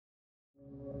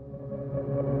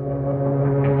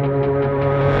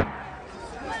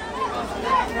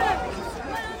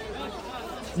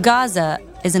Gaza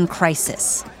is in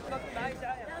crisis.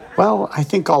 Well, I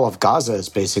think all of Gaza has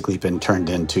basically been turned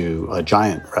into a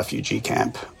giant refugee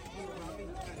camp.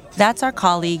 That's our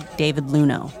colleague, David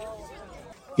Luno.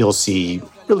 You'll see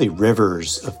really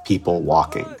rivers of people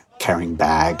walking, carrying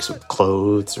bags of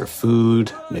clothes or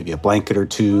food, maybe a blanket or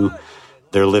two.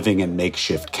 They're living in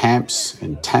makeshift camps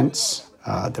and tents.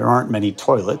 There aren't many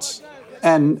toilets.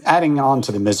 And adding on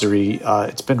to the misery,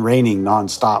 it's been raining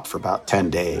nonstop for about 10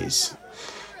 days.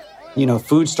 You know,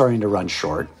 food's starting to run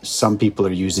short. Some people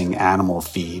are using animal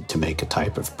feed to make a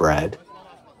type of bread.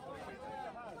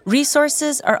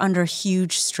 Resources are under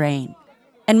huge strain,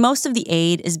 and most of the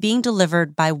aid is being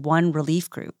delivered by one relief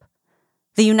group,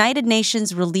 the United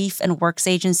Nations Relief and Works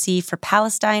Agency for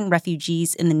Palestine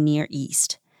Refugees in the Near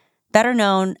East, better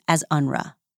known as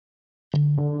UNRWA.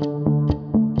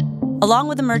 Along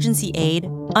with emergency aid,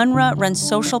 UNRWA runs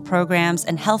social programs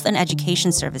and health and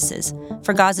education services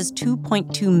for Gaza's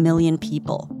 2.2 million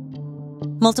people.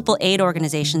 Multiple aid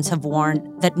organizations have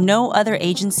warned that no other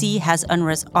agency has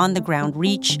UNRWA's on-the-ground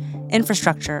reach,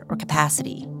 infrastructure, or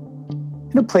capacity.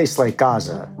 In a place like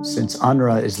Gaza, since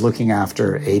UNRWA is looking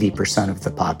after 80% of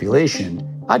the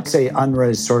population, I'd say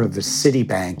UNRWA is sort of the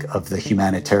Citibank of the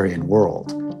humanitarian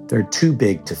world. They're too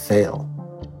big to fail.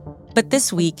 But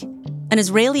this week, an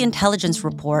Israeli intelligence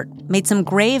report made some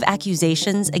grave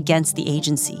accusations against the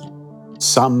agency.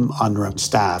 Some UNRWA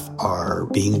staff are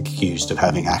being accused of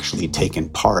having actually taken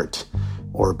part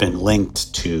or been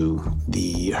linked to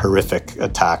the horrific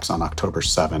attacks on October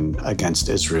 7 against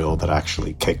Israel that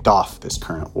actually kicked off this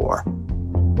current war.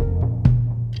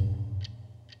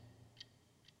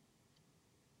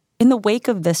 In the wake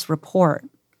of this report,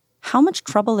 how much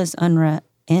trouble is UNRWA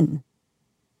in?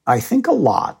 I think a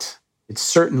lot. It's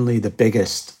certainly the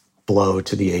biggest blow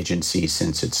to the agency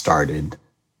since it started.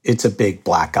 It's a big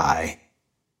black eye.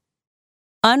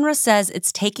 UNRWA says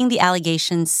it's taking the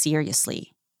allegations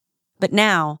seriously. But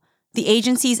now, the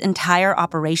agency's entire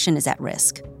operation is at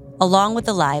risk, along with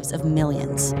the lives of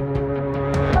millions.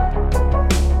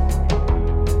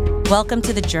 Welcome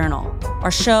to The Journal,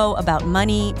 our show about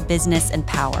money, business, and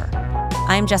power.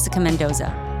 I'm Jessica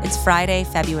Mendoza. It's Friday,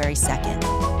 February 2nd.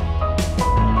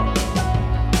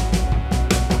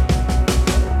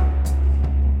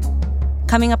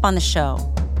 Coming up on the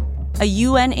show, a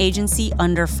UN agency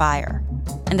under fire,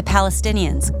 and the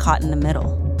Palestinians caught in the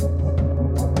middle.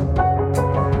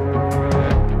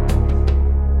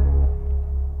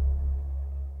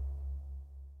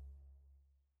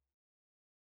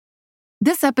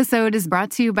 This episode is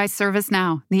brought to you by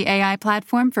ServiceNow, the AI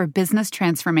platform for business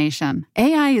transformation.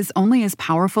 AI is only as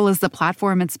powerful as the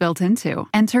platform it's built into.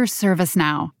 Enter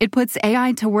ServiceNow. It puts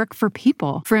AI to work for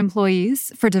people, for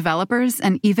employees, for developers,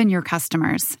 and even your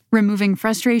customers, removing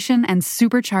frustration and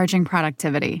supercharging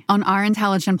productivity. On our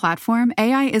intelligent platform,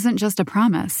 AI isn't just a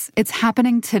promise. It's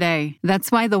happening today.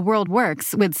 That's why the world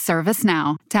works with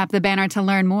ServiceNow. Tap the banner to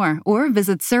learn more or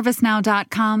visit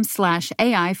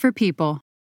servicenow.com/AI for people.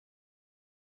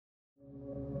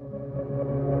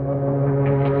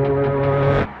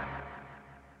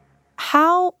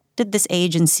 How did this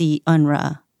agency,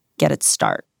 UNRWA, get its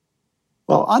start?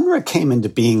 Well, UNRWA came into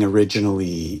being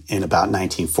originally in about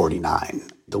 1949.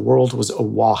 The world was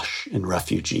awash in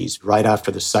refugees right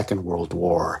after the Second World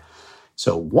War.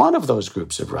 So one of those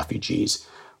groups of refugees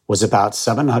was about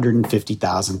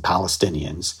 750,000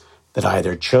 Palestinians that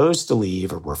either chose to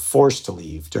leave or were forced to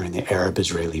leave during the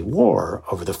Arab-Israeli War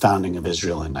over the founding of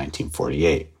Israel in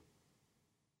 1948.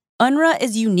 UNRWA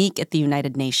is unique at the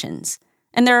United Nations,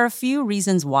 and there are a few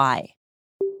reasons why.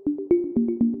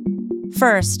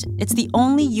 First, it's the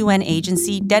only UN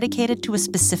agency dedicated to a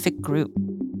specific group,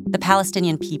 the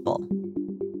Palestinian people.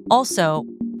 Also,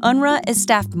 UNRWA is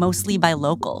staffed mostly by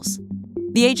locals.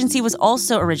 The agency was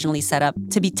also originally set up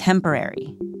to be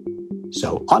temporary.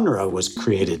 So UNRWA was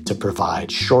created to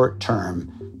provide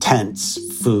short-term tents,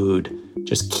 food,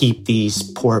 just keep these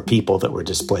poor people that were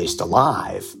displaced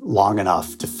alive long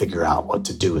enough to figure out what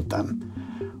to do with them.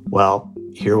 Well,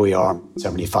 here we are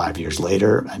 75 years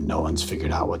later, and no one's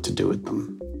figured out what to do with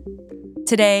them.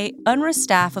 Today, UNRWA's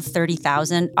staff of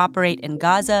 30,000 operate in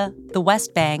Gaza, the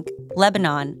West Bank,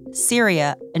 Lebanon,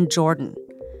 Syria, and Jordan.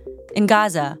 In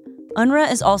Gaza,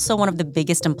 UNRWA is also one of the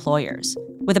biggest employers,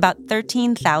 with about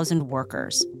 13,000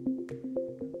 workers.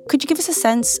 Could you give us a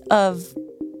sense of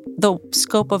the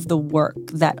scope of the work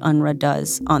that UNRWA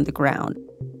does on the ground?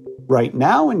 Right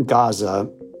now in Gaza,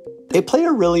 they play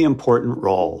a really important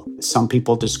role. Some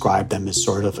people describe them as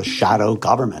sort of a shadow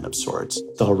government of sorts.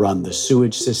 They'll run the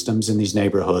sewage systems in these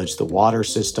neighborhoods, the water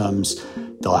systems.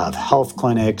 They'll have health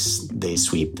clinics. They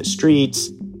sweep the streets.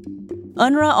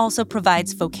 UNRWA also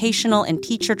provides vocational and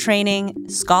teacher training,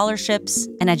 scholarships,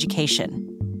 and education.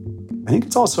 I think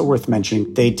it's also worth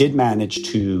mentioning they did manage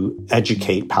to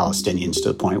educate Palestinians to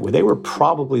the point where they were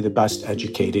probably the best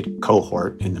educated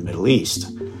cohort in the Middle East.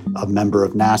 A member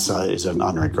of NASA is an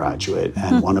UNRWA graduate,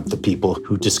 and one of the people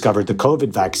who discovered the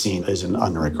COVID vaccine is an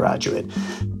UNRWA graduate.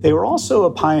 They were also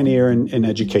a pioneer in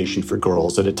education for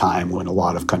girls at a time when a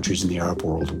lot of countries in the Arab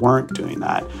world weren't doing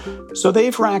that. So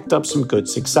they've racked up some good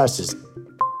successes.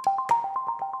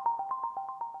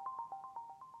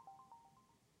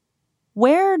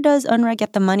 Where does UNRWA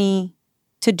get the money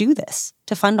to do this,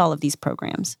 to fund all of these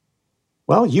programs?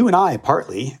 Well, you and I,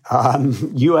 partly.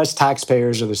 U.S.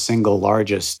 taxpayers are the single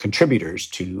largest contributors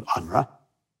to UNRWA.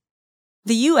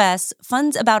 The U.S.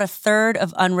 funds about a third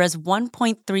of UNRWA's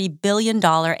 $1.3 billion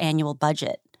annual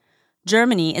budget.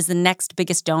 Germany is the next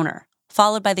biggest donor,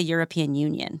 followed by the European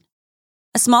Union.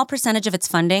 A small percentage of its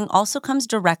funding also comes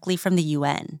directly from the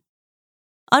UN.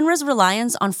 UNRWA's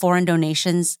reliance on foreign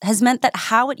donations has meant that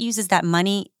how it uses that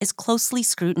money is closely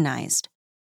scrutinized.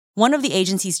 One of the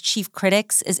agency's chief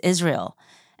critics is Israel,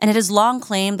 and it has long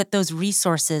claimed that those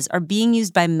resources are being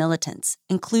used by militants,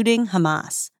 including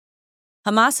Hamas.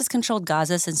 Hamas has controlled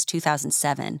Gaza since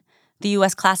 2007. The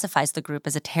U.S. classifies the group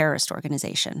as a terrorist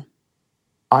organization.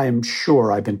 I am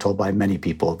sure I've been told by many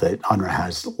people that UNRWA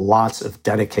has lots of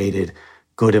dedicated,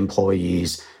 good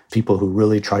employees, people who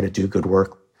really try to do good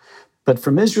work. But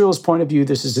from Israel's point of view,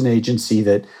 this is an agency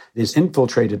that is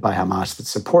infiltrated by Hamas, that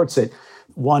supports it.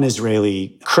 One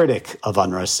Israeli critic of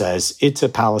UNRWA says it's a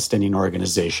Palestinian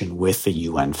organization with the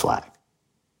UN flag.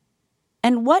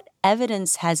 And what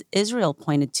evidence has Israel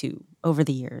pointed to over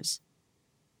the years?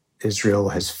 Israel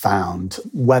has found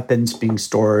weapons being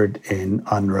stored in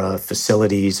UNRWA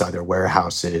facilities, either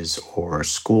warehouses or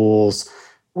schools.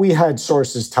 We had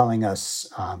sources telling us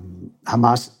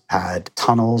Hamas had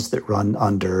tunnels that run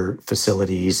under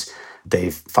facilities.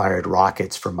 They've fired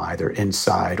rockets from either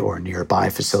inside or nearby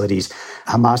facilities.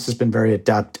 Hamas has been very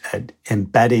adept at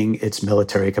embedding its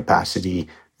military capacity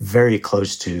very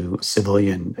close to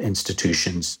civilian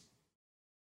institutions.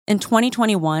 In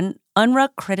 2021, UNRWA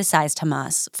criticized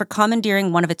Hamas for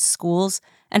commandeering one of its schools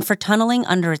and for tunneling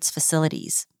under its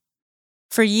facilities.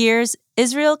 For years,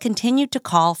 Israel continued to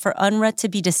call for UNRWA to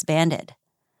be disbanded.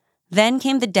 Then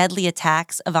came the deadly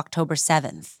attacks of October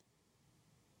 7th.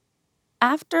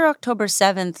 After October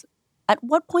 7th, at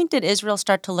what point did Israel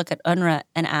start to look at UNRWA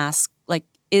and ask,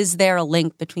 is there a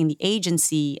link between the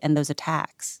agency and those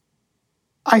attacks?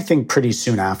 I think pretty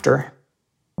soon after.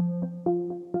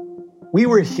 We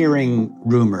were hearing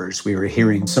rumors, we were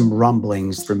hearing some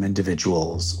rumblings from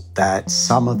individuals that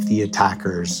some of the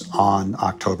attackers on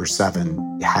October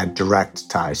 7 had direct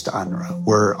ties to UNRWA,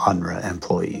 were UNRWA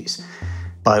employees.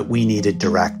 But we needed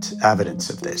direct evidence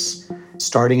of this.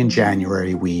 Starting in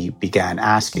January, we began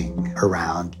asking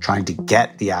around, trying to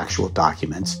get the actual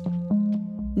documents.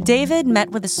 David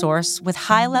met with a source with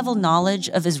high-level knowledge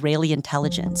of Israeli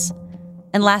intelligence.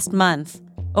 And last month,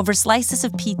 over slices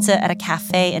of pizza at a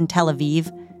cafe in Tel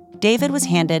Aviv, David was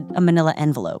handed a manila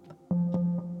envelope.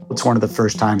 It's one of the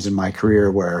first times in my career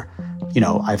where,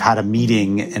 I've had a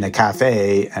meeting in a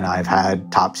cafe and I've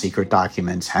had top secret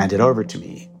documents handed over to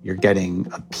me. You're getting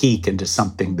a peek into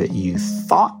something that you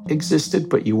thought existed,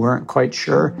 but you weren't quite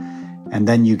sure. And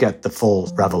then you get the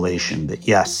full revelation that,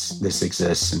 yes, this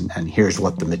exists and here's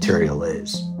what the material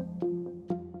is.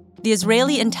 The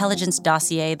Israeli intelligence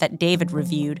dossier that David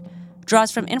reviewed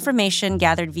draws from information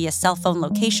gathered via cell phone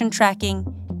location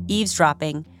tracking,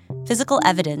 eavesdropping, physical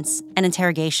evidence, and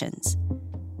interrogations.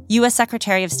 U.S.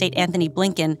 Secretary of State Anthony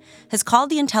Blinken has called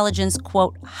the intelligence,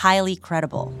 quote, highly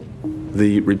credible.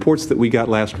 The reports that we got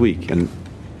last week, and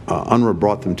UNRWA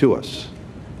brought them to us,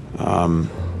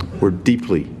 were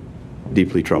deeply,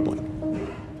 deeply troubling.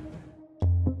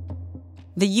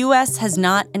 The U.S. has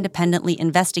not independently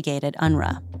investigated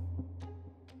UNRWA.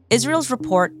 Israel's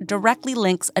report directly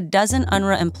links a dozen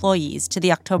UNRWA employees to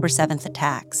the October 7th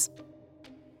attacks.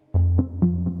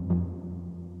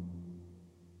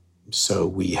 So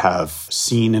we have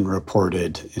seen and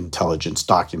reported intelligence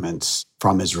documents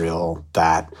from Israel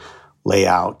that lay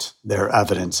out their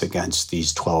evidence against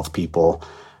these 12 people.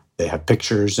 They have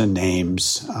pictures and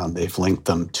names. They've linked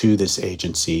them to this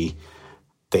agency.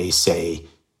 They say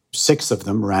 6 of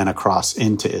them ran across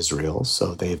into Israel,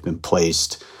 so they've been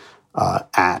placed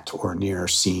at or near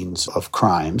scenes of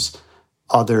crimes.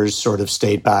 Others sort of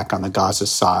stayed back on the Gaza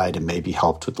side and maybe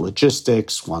helped with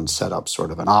logistics. One set up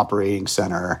sort of an operating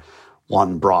center.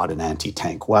 One brought an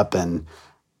anti-tank weapon.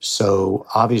 So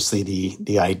obviously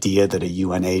the idea that a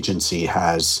UN agency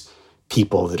has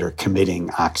people that are committing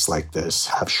acts like this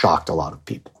have shocked a lot of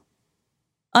people.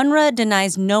 UNRWA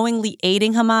denies knowingly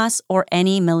aiding Hamas or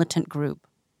any militant group.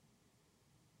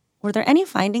 Were there any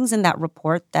findings in that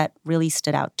report that really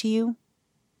stood out to you?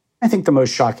 I think the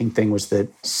most shocking thing was that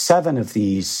 7 of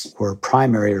these were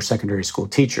primary or secondary school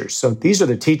teachers. So these are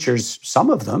the teachers, some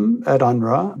of them at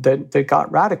UNRWA, that got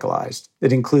radicalized.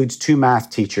 It includes 2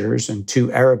 math teachers and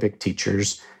 2 Arabic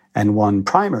teachers and 1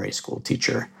 primary school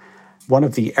teacher. One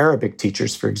of the Arabic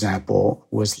teachers, for example,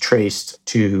 was traced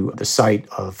to the site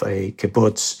of a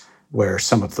kibbutz where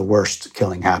some of the worst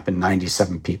killing happened.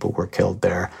 97 people were killed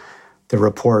there. The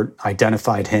report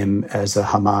identified him as a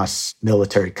Hamas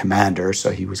military commander,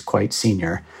 so he was quite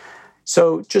senior.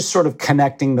 So just sort of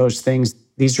connecting those things,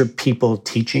 these are people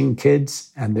teaching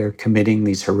kids and they're committing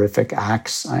these horrific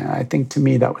acts. I think to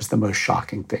me that was the most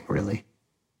shocking thing, really.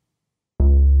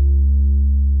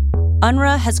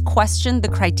 UNRWA has questioned the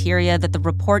criteria that the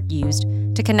report used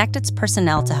to connect its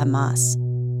personnel to Hamas.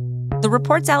 The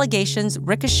report's allegations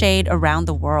ricocheted around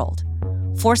the world,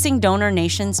 forcing donor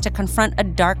nations to confront a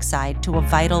dark side to a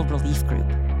vital relief group.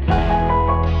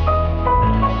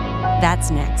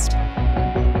 That's next.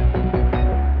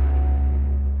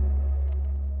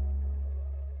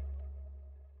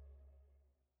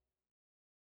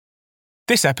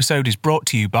 This episode is brought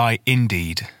to you by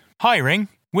Indeed. Hiring?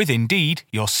 With Indeed,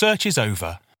 your search is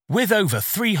over. With over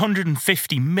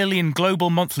 350 million global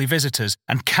monthly visitors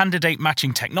and candidate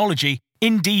matching technology,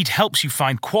 Indeed helps you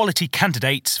find quality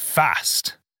candidates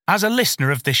fast. As a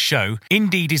listener of this show,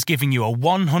 Indeed is giving you a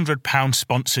 £100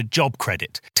 sponsored job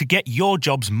credit to get your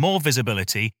jobs more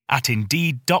visibility at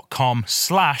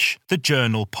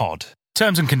Indeed.com/thejournalpod.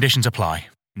 Terms and conditions apply.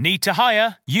 Need to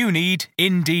hire? You need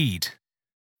Indeed.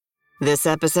 This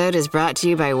episode is brought to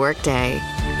you by Workday.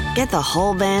 Get the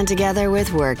whole band together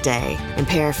with Workday and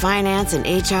pair finance and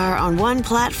HR on one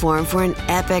platform for an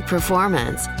epic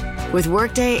performance. With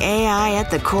Workday AI at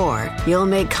the core, you'll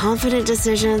make confident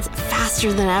decisions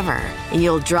faster than ever, and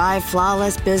you'll drive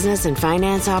flawless business and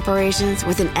finance operations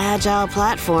with an agile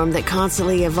platform that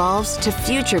constantly evolves to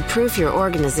future-proof your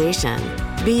organization.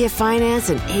 Be a finance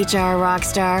and HR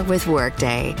rockstar with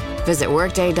Workday. Visit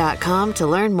Workday.com to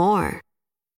learn more.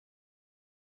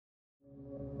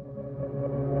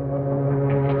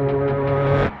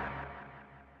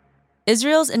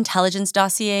 Israel's intelligence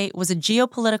dossier was a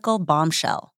geopolitical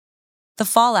bombshell. The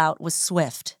fallout was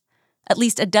swift. At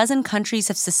least a dozen countries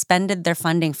have suspended their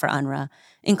funding for UNRWA,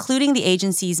 including the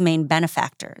agency's main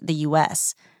benefactor, the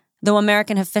U.S., though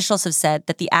American officials have said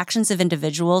that the actions of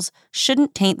individuals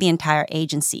shouldn't taint the entire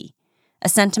agency, a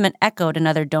sentiment echoed in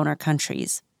other donor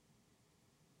countries.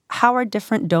 How are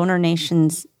different donor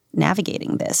nations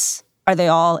navigating this? Are they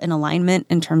all in alignment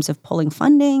in terms of pulling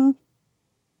funding?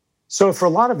 So for a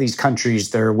lot of these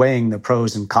countries, they're weighing the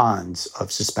pros and cons of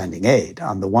suspending aid.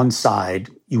 On the one side,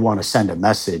 you want to send a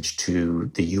message to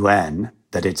the UN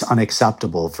that it's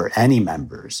unacceptable for any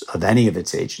members of any of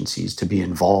its agencies to be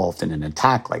involved in an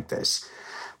attack like this.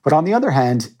 But on the other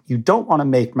hand, you don't want to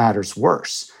make matters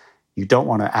worse. You don't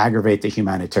want to aggravate the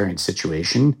humanitarian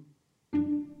situation.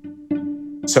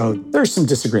 So there's some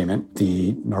disagreement.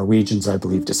 The Norwegians, I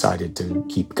believe, decided to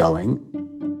keep going.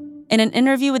 In an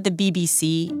interview with the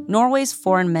BBC, Norway's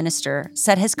foreign minister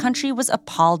said his country was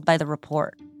appalled by the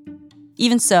report.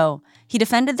 Even so, he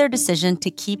defended their decision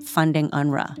to keep funding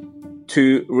UNRWA.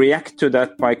 To react to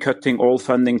that by cutting all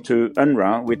funding to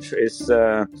UNRWA, which is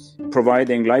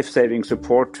providing life-saving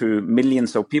support to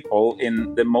millions of people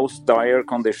in the most dire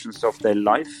conditions of their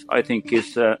life, I think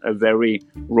is a very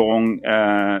wrong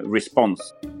response.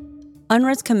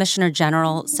 UNRWA's Commissioner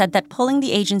General said that pulling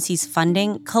the agency's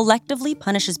funding collectively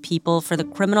punishes people for the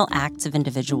criminal acts of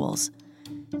individuals.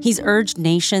 He's urged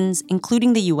nations,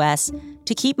 including the U.S.,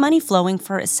 to keep money flowing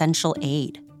for essential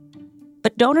aid.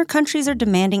 But donor countries are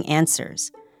demanding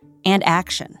answers and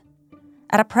action.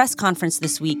 At a press conference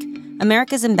this week,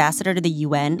 America's ambassador to the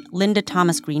UN, Linda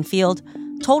Thomas-Greenfield,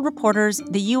 told reporters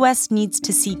the U.S. needs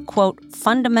to see, quote,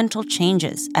 fundamental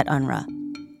changes at UNRWA.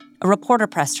 A reporter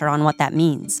pressed her on what that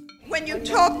means. When you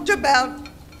talked about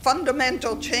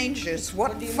fundamental changes,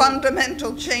 what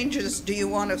fundamental changes do you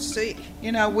want to see?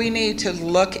 You know, we need to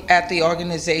look at the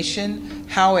organization,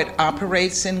 how it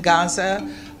operates in Gaza,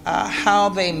 how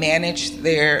they manage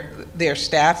their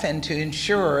staff, and to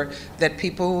ensure that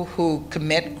people who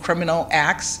commit criminal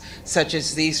acts, such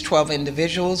as these 12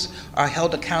 individuals, are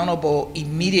held accountable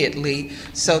immediately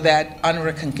so that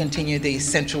UNRWA can continue the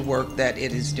essential work that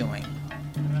it is doing.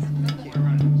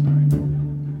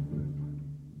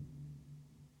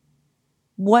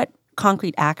 What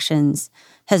concrete actions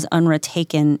has UNRWA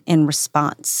taken in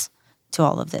response to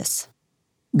all of this?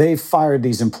 They've fired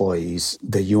these employees.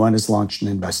 The UN has launched an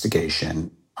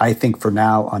investigation. I think for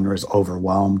now, UNRWA is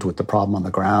overwhelmed with the problem on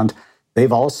the ground.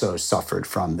 They've also suffered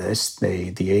from this.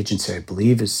 The agency, I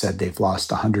believe, has said they've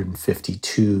lost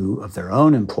 152 of their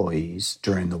own employees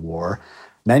during the war.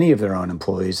 Many of their own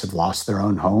employees have lost their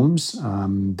own homes.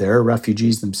 They're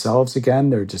refugees themselves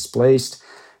again. They're displaced.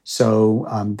 So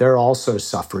they're also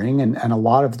suffering. And a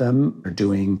lot of them are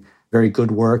doing very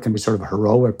good work and sort of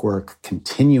heroic work,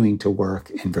 continuing to work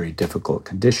in very difficult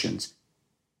conditions.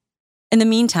 In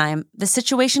the meantime, the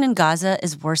situation in Gaza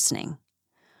is worsening.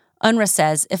 UNRWA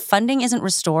says if funding isn't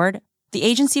restored, the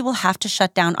agency will have to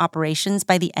shut down operations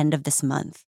by the end of this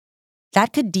month.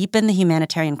 That could deepen the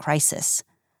humanitarian crisis.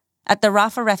 At the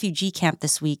Rafah refugee camp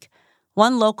this week,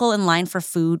 one local in line for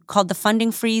food called the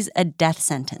funding freeze a death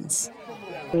sentence.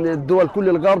 الدول كل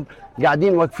الغرب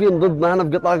قاعدين واقفين ضدنا هنا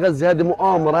في قطاع غزة هذه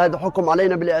مؤامرة هذا حكم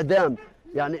علينا بالإعدام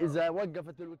يعني إذا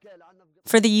وقفت الوكالة عنا.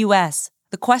 For the US,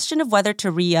 the question of whether to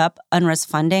re-up UNRWA's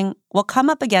funding will come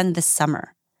up again this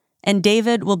summer, and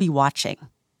David will be watching.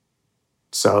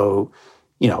 So,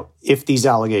 if these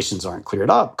allegations aren't cleared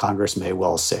up, Congress may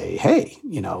well say, hey,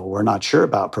 we're not sure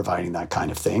about providing that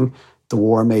kind of thing. The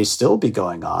war may still be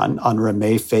going on. UNRWA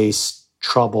may face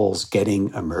troubles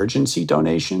getting emergency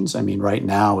donations. I mean, right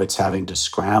now it's having to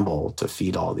scramble to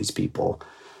feed all these people.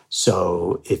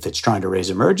 So if it's trying to raise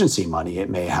emergency money, it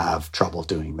may have trouble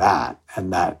doing that.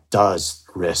 And that does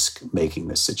risk making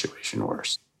this situation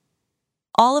worse.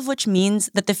 All of which means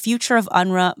that the future of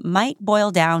UNRWA might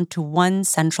boil down to one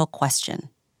central question.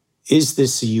 Is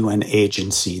this a UN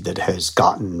agency that has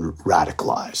gotten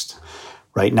radicalized?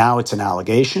 Right now, it's an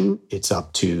allegation. It's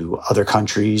up to other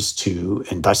countries to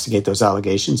investigate those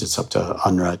allegations. It's up to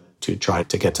UNRWA to try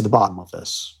to get to the bottom of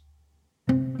this.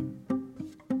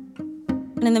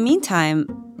 And in the meantime,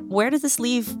 where does this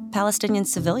leave Palestinian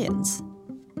civilians?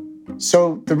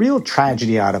 So the real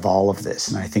tragedy out of all of this,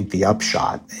 and I think the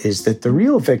upshot, is that the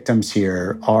real victims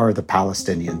here are the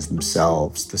Palestinians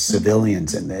themselves, the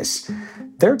civilians in this.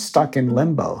 They're stuck in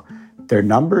limbo. Their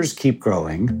numbers keep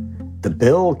growing. The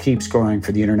bill keeps growing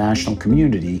for the international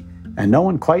community, and no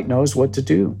one quite knows what to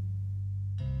do.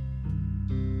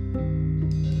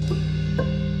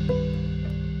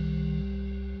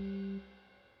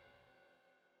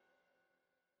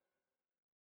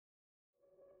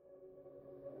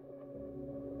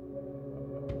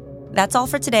 That's all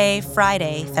for today,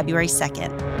 Friday, February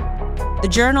 2nd. The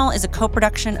Journal is a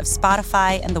co-production of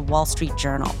Spotify and The Wall Street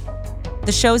Journal.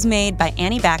 The show's made by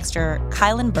Annie Baxter,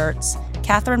 Kylan Burtz,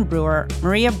 Catherine Brewer,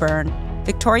 Maria Byrne,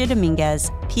 Victoria Dominguez,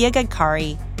 Pia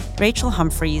Gadkari, Rachel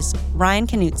Humphreys, Ryan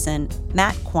Knutson,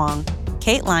 Matt Kwong,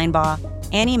 Kate Linebaugh,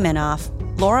 Annie Minoff,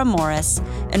 Laura Morris,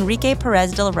 Enrique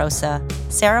Perez de la Rosa,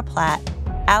 Sarah Platt,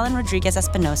 Alan Rodriguez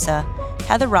Espinosa,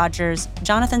 Heather Rogers,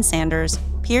 Jonathan Sanders,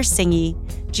 Pierce Singy,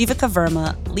 Jivika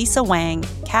Verma, Lisa Wang,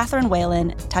 Catherine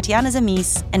Whalen, Tatiana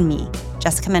Zamis, and me,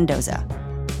 Jessica Mendoza.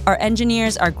 Our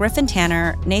engineers are Griffin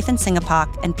Tanner, Nathan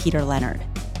Singapak, and Peter Leonard.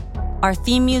 Our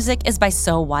theme music is by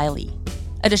So Wiley.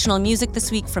 Additional music this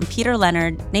week from Peter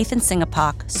Leonard, Nathan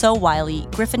Singapak, So Wiley,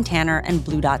 Griffin Tanner, and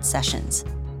Blue Dot Sessions.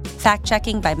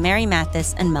 Fact-checking by Mary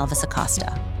Mathis and Melvis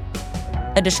Acosta.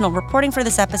 Additional reporting for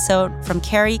this episode from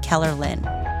Carrie Keller-Lynn.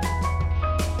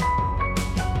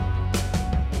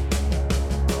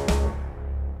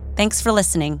 Thanks for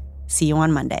listening. See you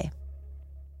on Monday.